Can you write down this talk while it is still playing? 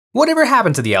Whatever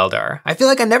happened to the Eldar? I feel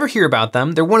like I never hear about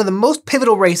them. They're one of the most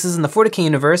pivotal races in the 40k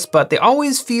universe, but they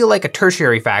always feel like a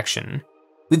tertiary faction.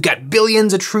 We've got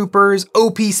billions of troopers,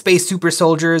 OP space super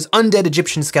soldiers, undead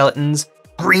Egyptian skeletons,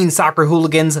 green soccer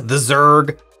hooligans, the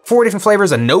Zerg, 4 different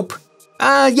flavors of nope.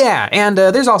 Yeah, and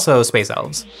there's also space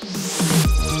elves.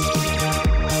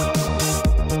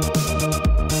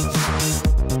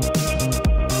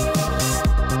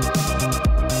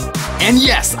 And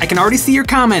yes, I can already see your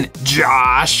comment,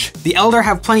 Josh. The Eldar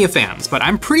have plenty of fans, but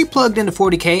I'm pretty plugged into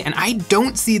 40k and I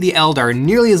don't see the Eldar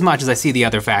nearly as much as I see the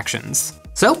other factions.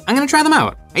 So I'm gonna try them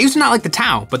out. I used to not like the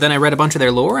Tau, but then I read a bunch of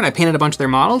their lore and I painted a bunch of their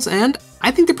models and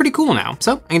I think they're pretty cool now.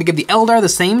 So I'm gonna give the Eldar the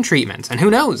same treatment, and who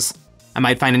knows? I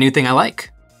might find a new thing I like.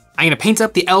 I'm gonna paint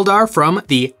up the Eldar from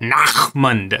the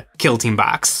Nachmund Kill Team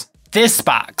box. This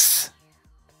box.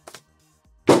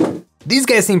 These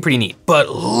guys seem pretty neat, but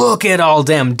look at all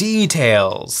them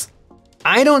details.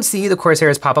 I don't see the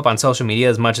Corsairs pop up on social media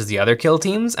as much as the other kill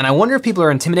teams, and I wonder if people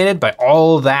are intimidated by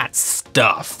all that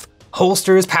stuff.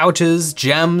 Holsters, pouches,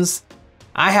 gems.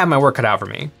 I have my work cut out for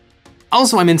me.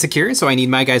 Also, I'm insecure, so I need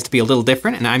my guys to be a little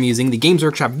different, and I'm using the Games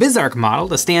Workshop Bizarch model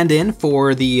to stand in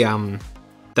for the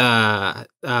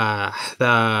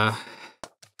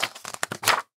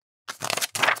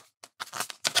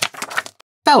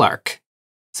Bellarch.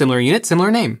 Similar unit,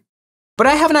 similar name. But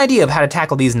I have an idea of how to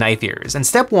tackle these knife ears, and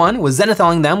step 1 was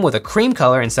zenithaling them with a cream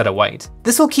color instead of white.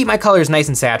 This will keep my colors nice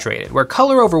and saturated, where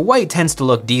color over white tends to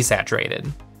look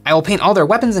desaturated. I will paint all their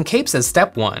weapons and capes as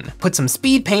step 1, put some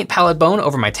speed paint palette bone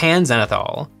over my tan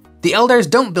zenithal. The Eldars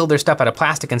don't build their stuff out of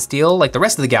plastic and steel like the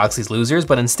rest of the galaxy's losers,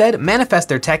 but instead manifest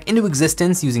their tech into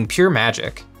existence using pure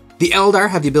magic. The Eldar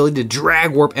have the ability to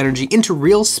drag warp energy into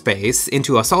real space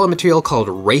into a solid material called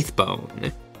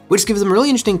Wraithbone, which gives them a really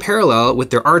interesting parallel with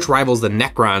their arch rivals, the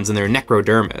Necrons, and their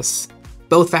Necrodermis.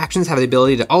 Both factions have the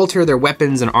ability to alter their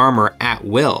weapons and armor at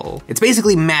will. It's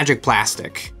basically magic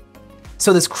plastic.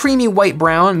 So this creamy white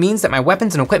brown means that my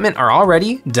weapons and equipment are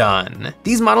already done.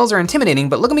 These models are intimidating,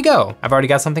 but look at me go. I've already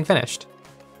got something finished.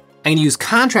 I'm gonna use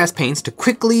contrast paints to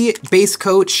quickly base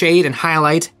coat, shade, and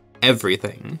highlight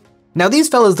everything. Now these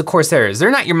fellas, the Corsairs, they're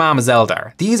not your mama's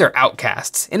Eldar. These are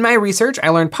outcasts. In my research, I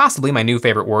learned possibly my new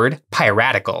favorite word,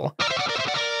 piratical.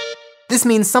 This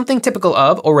means something typical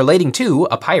of or relating to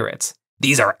a pirate.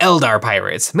 These are Eldar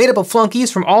pirates, made up of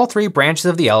flunkies from all 3 branches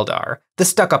of the Eldar. The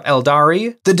stuck-up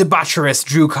Eldari, the debaucherous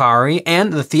Drukhari,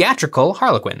 and the theatrical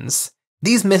Harlequins.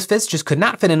 These misfits just could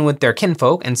not fit in with their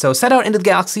kinfolk and so set out into the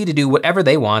galaxy to do whatever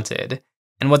they wanted.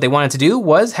 And what they wanted to do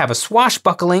was have a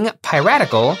swashbuckling,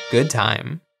 piratical good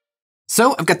time.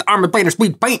 So I've got the Armor Blader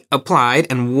Speed Paint applied,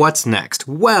 and what's next?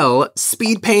 Well,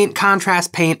 Speed Paint,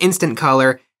 Contrast Paint, Instant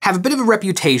Color have a bit of a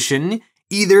reputation.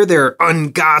 Either they're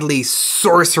ungodly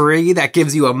sorcery that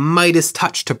gives you a Midas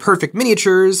touch to perfect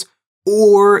miniatures,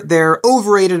 or they're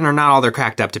overrated and are not all they're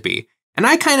cracked up to be. And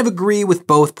I kind of agree with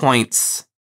both points.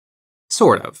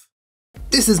 Sort of.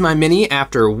 This is my mini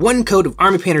after 1 coat of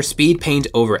Army Painter Speed Paint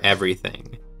over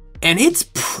everything. And it's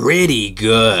pretty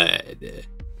good.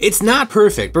 It's not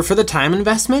perfect, but for the time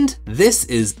investment, this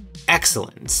is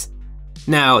excellent.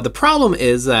 Now, the problem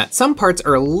is that some parts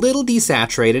are a little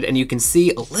desaturated and you can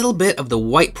see a little bit of the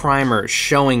white primer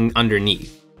showing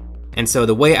underneath. And so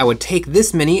the way I would take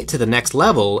this mini to the next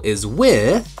level is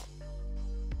with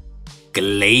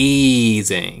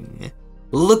glazing.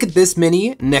 Look at this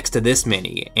mini next to this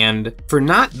mini, and for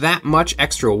not that much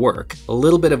extra work, a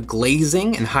little bit of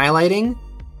glazing and highlighting,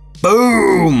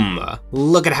 boom!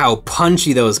 Look at how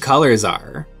punchy those colors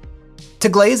are. To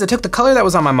glaze, I took the color that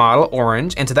was on my model,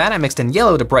 orange, and to that I mixed in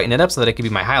yellow to brighten it up so that it could be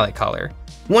my highlight color.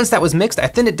 Once that was mixed, I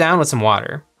thinned it down with some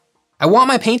water. I want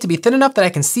my paint to be thin enough that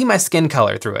I can see my skin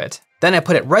color through it. Then I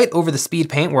put it right over the speed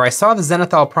paint where I saw the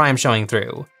Zenithal Prime showing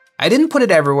through. I didn't put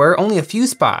it everywhere, only a few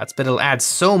spots, but it'll add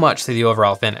so much to the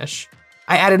overall finish.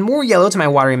 I added more yellow to my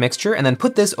watery mixture and then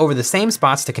put this over the same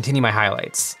spots to continue my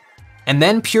highlights. And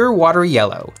then pure watery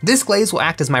yellow. This glaze will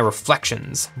act as my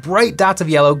reflections, bright dots of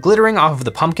yellow glittering off of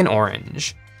the pumpkin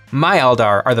orange. My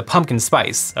Eldar are the pumpkin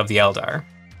spice of the Eldar.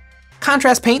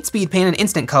 Contrast paint, speed paint, and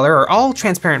instant color are all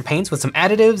transparent paints with some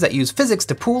additives that use physics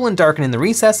to pool and darken in the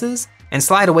recesses and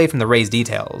slide away from the raised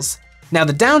details. Now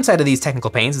the downside of these technical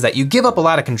paints is that you give up a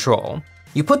lot of control.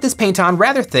 You put this paint on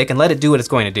rather thick and let it do what it's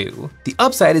going to do. The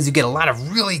upside is you get a lot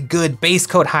of really good base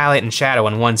coat highlight and shadow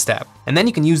in one step, and then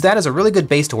you can use that as a really good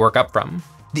base to work up from.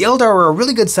 The Eldar are a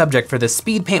really good subject for this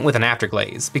speed paint with an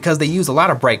afterglaze, because they use a lot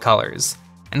of bright colors.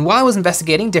 And while I was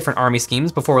investigating different army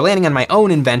schemes before landing on my own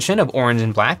invention of orange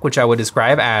and black, which I would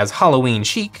describe as Halloween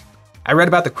chic, I read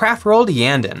about the craft world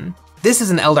Yandon. This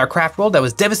is an Eldar craft world that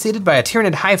was devastated by a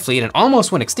Tyranid hive fleet and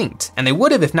almost went extinct, and they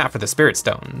would have if not for the Spirit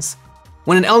Stones.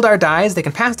 When an Eldar dies, they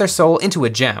can pass their soul into a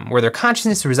gem, where their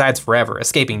consciousness resides forever,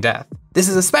 escaping death. This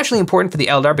is especially important for the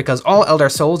Eldar because all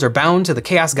Eldar souls are bound to the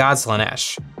Chaos God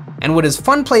Slaanesh. And what is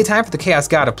fun playtime for the Chaos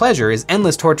God of Pleasure is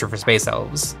endless torture for space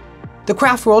elves. The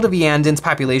craft world of Iyandin's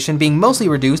population, being mostly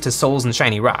reduced to souls and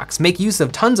shiny rocks, make use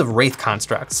of tons of wraith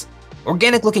constructs.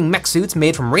 Organic-looking mech suits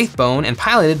made from wraith bone and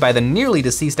piloted by the nearly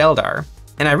deceased Eldar.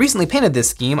 And I recently painted this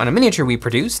scheme on a miniature we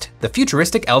produced, the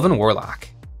futuristic Elven Warlock.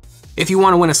 If you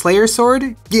want to win a Slayer's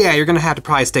sword, yeah, you're gonna have to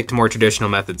probably stick to more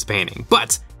traditional methods of painting.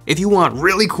 But if you want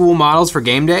really cool models for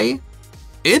game day,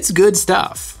 it's good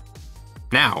stuff.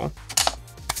 Now,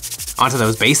 onto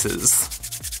those bases.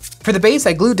 For the base,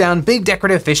 I glued down big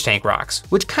decorative fish tank rocks,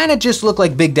 which kinda just look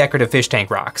like big decorative fish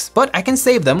tank rocks, but I can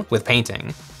save them with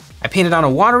painting. I painted on a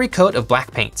watery coat of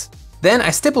black paint. Then I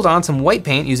stippled on some white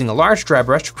paint using a large dry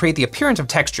brush to create the appearance of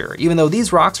texture, even though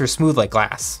these rocks are smooth like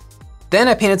glass. Then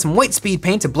I painted some white speed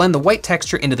paint to blend the white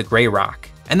texture into the gray rock.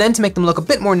 And then to make them look a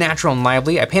bit more natural and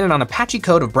lively, I painted on a patchy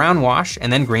coat of brown wash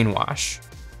and then green wash.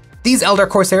 These Eldar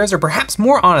Corsairs are perhaps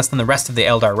more honest than the rest of the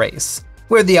Eldar race.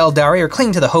 Where the Eldari are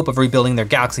clinging to the hope of rebuilding their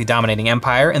galaxy-dominating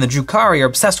empire and the Drukhari are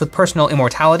obsessed with personal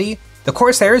immortality, the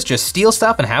Corsairs just steal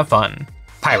stuff and have fun.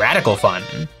 Piratical fun.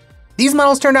 These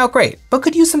models turned out great, but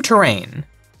could use some terrain.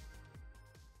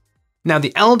 Now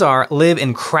the Eldar live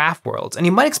in craft worlds, and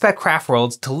you might expect craft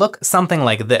worlds to look something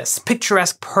like this,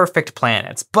 picturesque, perfect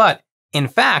planets, but in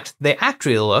fact, they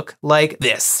actually look like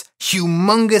this,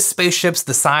 humongous spaceships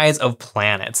the size of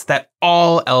planets that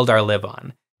all Eldar live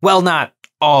on. Well, not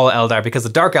all Eldar, because the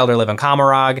Dark Eldar live on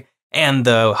Kamarog, and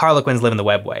the Harlequins live in the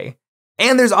Webway.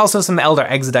 And there's also some Eldar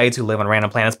Exodites who live on random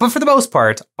planets, but for the most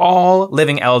part, all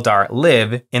living Eldar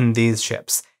live in these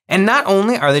ships. And not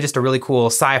only are they just a really cool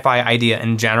sci-fi idea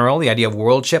in general, the idea of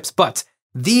world ships, but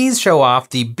these show off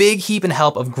the big heap and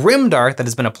help of grimdark that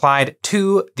has been applied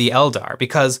to the Eldar,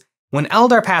 because when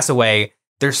Eldar pass away,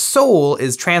 their soul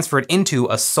is transferred into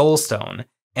a soul stone.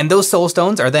 And those soul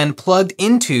stones are then plugged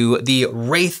into the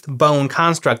wraith bone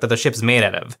construct that the ship's made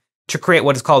out of to create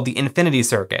what is called the Infinity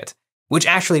Circuit, which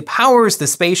actually powers the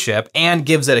spaceship and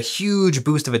gives it a huge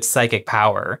boost of its psychic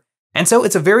power. And so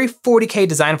it's a very 40K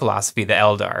design philosophy, the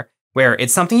Eldar, where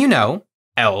it's something you know,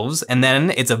 elves, and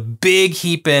then it's a big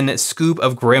heaping scoop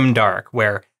of grimdark,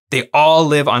 where they all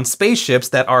live on spaceships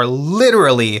that are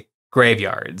literally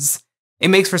graveyards. It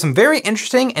makes for some very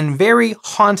interesting and very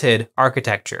haunted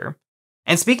architecture.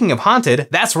 And speaking of haunted,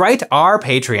 that's right, our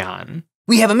Patreon.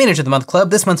 We have a Miniature of the Month club.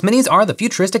 This month's minis are the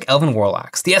futuristic Elven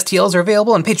Warlocks. The STLs are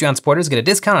available, and Patreon supporters get a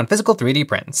discount on physical 3D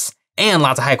prints. And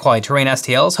lots of high-quality terrain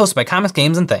STLs hosted by Comics,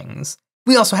 Games, and Things.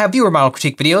 We also have viewer model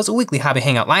critique videos, a weekly hobby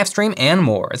hangout live stream, and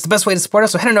more. It's the best way to support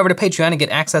us, so head on over to Patreon and get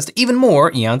access to even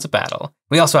more Eons of Battle.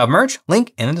 We also have merch,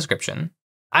 link in the description.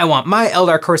 I want my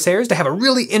Eldar Corsairs to have a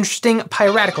really interesting,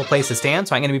 piratical place to stand,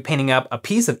 so I'm going to be painting up a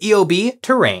piece of EOB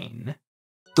terrain.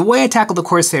 The way I tackled the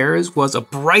Corsairs was a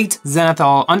bright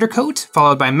zenithal undercoat,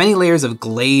 followed by many layers of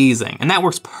glazing, and that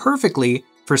works perfectly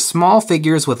for small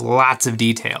figures with lots of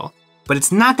detail. But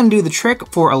it's not gonna do the trick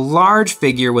for a large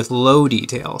figure with low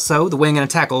detail, so the way I'm gonna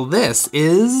tackle this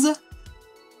is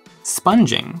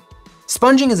sponging.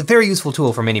 Sponging is a very useful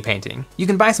tool for mini painting. You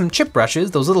can buy some chip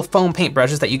brushes, those little foam paint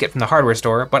brushes that you get from the hardware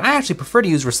store, but I actually prefer to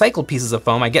use recycled pieces of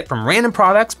foam I get from random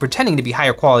products pretending to be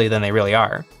higher quality than they really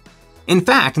are. In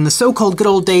fact, in the so-called good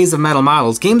old days of metal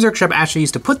models, Games Workshop actually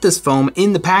used to put this foam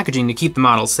in the packaging to keep the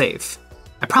models safe.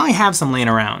 I probably have some laying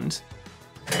around.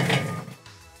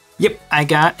 Yep, I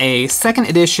got a 2nd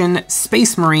edition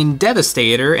Space Marine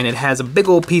Devastator, and it has a big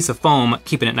old piece of foam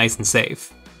keeping it nice and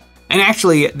safe. And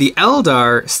actually, the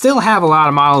Eldar still have a lot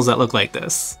of models that look like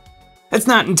this. That's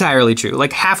not entirely true.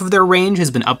 Like, half of their range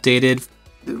has been updated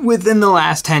within the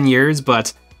last 10 years,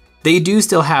 but they do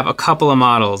still have a couple of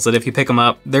models that if you pick them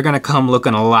up, they're gonna come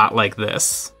looking a lot like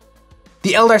this.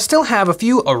 The Eldar still have a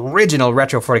few original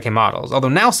Retro 40K models, although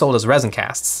now sold as resin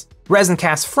casts. Resin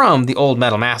casts from the old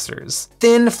Metal Masters.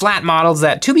 Thin, flat models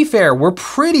that, to be fair, were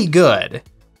pretty good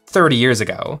 30 years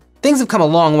ago. Things have come a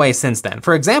long way since then.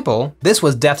 For example, this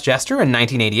was Death Jester in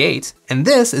 1988, and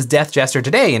this is Death Jester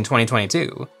today in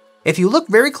 2022. If you look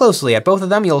very closely at both of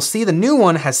them, you'll see the new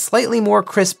one has slightly more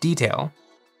crisp detail.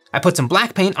 I put some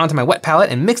black paint onto my wet palette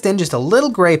and mixed in just a little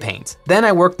gray paint. Then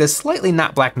I worked this slightly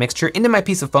not black mixture into my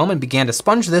piece of foam and began to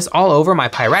sponge this all over my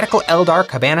piratical Eldar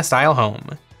cabana style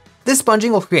home. This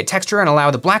sponging will create texture and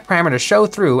allow the black primer to show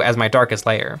through as my darkest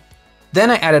layer. Then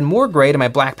I added more gray to my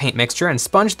black paint mixture and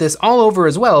sponged this all over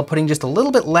as well, putting just a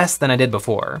little bit less than I did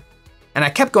before. And I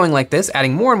kept going like this,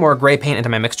 adding more and more gray paint into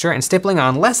my mixture and stippling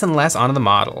on less and less onto the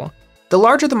model. The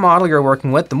larger the model you're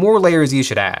working with, the more layers you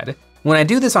should add. When I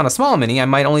do this on a small mini, I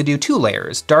might only do 2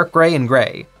 layers, dark gray and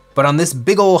gray. But on this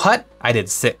big ol' hut, I did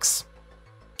 6.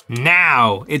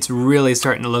 Now it's really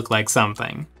starting to look like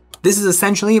something. This is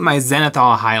essentially my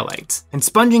zenithal highlight. And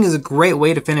sponging is a great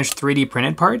way to finish 3D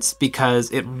printed parts because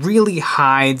it really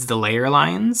hides the layer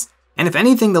lines. And if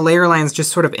anything, the layer lines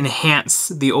just sort of enhance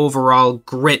the overall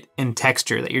grit and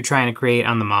texture that you're trying to create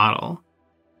on the model.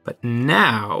 But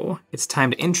now it's time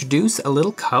to introduce a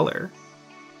little color.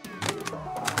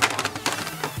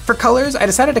 For colors, I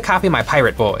decided to copy my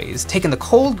pirate boys, taking the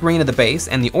cold green of the base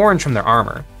and the orange from their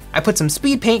armor. I put some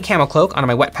speed paint camo cloak onto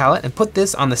my wet palette and put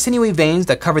this on the sinewy veins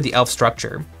that covered the elf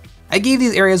structure. I gave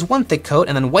these areas one thick coat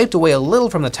and then wiped away a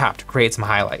little from the top to create some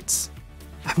highlights.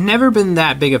 I've never been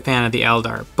that big a fan of the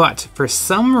Eldar, but for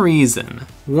some reason,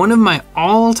 one of my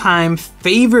all-time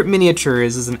favorite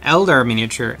miniatures is an Eldar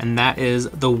miniature, and that is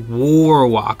the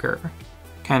Warwalker.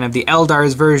 Kind of the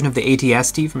Eldar's version of the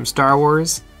AT-ST from Star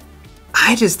Wars.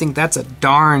 I just think that's a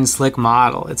darn slick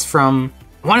model. It's from,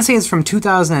 I wanna say it's from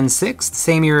 2006, the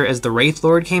same year as the Wraith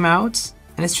Lord came out,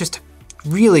 and it's just a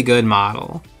really good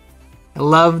model. I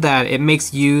love that it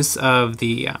makes use of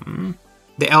the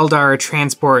Eldar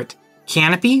transport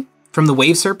canopy from the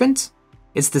Wave Serpent.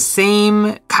 It's the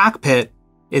same cockpit,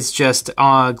 it's just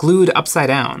glued upside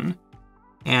down.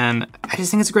 And I just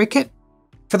think it's a great kit.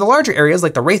 For the larger areas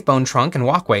like the Wraithbone trunk and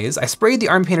walkways, I sprayed the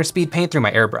Arm Painter speed paint through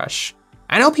my airbrush.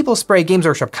 I know people spray Games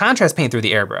Workshop contrast paint through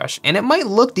the airbrush, and it might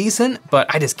look decent,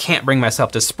 but I just can't bring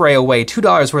myself to spray away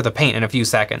 $2 worth of paint in a few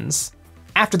seconds.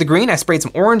 After the green, I sprayed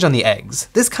some orange on the eggs.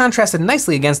 This contrasted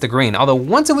nicely against the green, although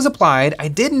once it was applied, I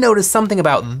did notice something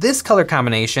about this color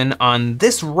combination on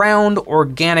this round,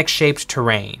 organic-shaped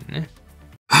terrain.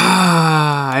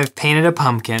 I've painted a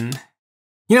pumpkin.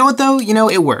 You know what though? You know,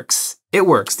 it works. It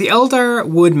works. The Eldar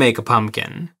would make a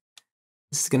pumpkin.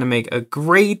 This is gonna make a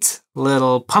great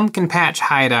little pumpkin patch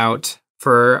hideout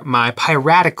for my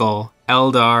piratical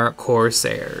Eldar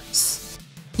Corsairs.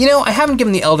 You know, I haven't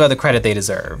given the Eldar the credit they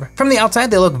deserve. From the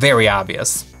outside, they look very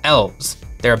obvious. Elves.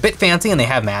 They're a bit fancy and they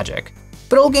have magic.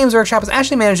 But Old Games Workshop has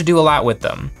actually managed to do a lot with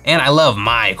them. And I love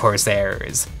my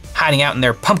Corsairs, hiding out in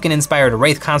their pumpkin-inspired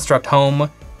Wraith Construct home,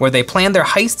 where they plan their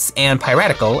heists and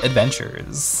piratical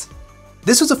adventures.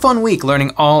 This was a fun week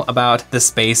learning all about the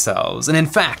Space Elves, and in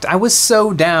fact, I was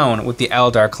so down with the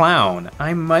Eldar Clown,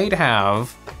 I might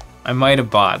have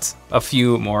bought a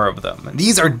few more of them.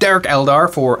 These are Dark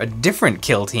Eldar for a different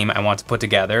kill team I want to put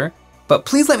together, but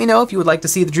please let me know if you would like to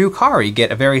see the Drukhari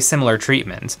get a very similar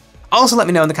treatment. Also let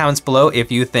me know in the comments below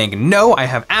if you think, no, I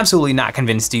have absolutely not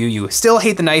convinced you, you still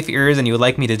hate the knife ears and you would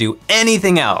like me to do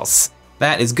anything else.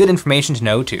 That is good information to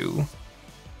know too.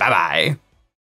 Bye-bye.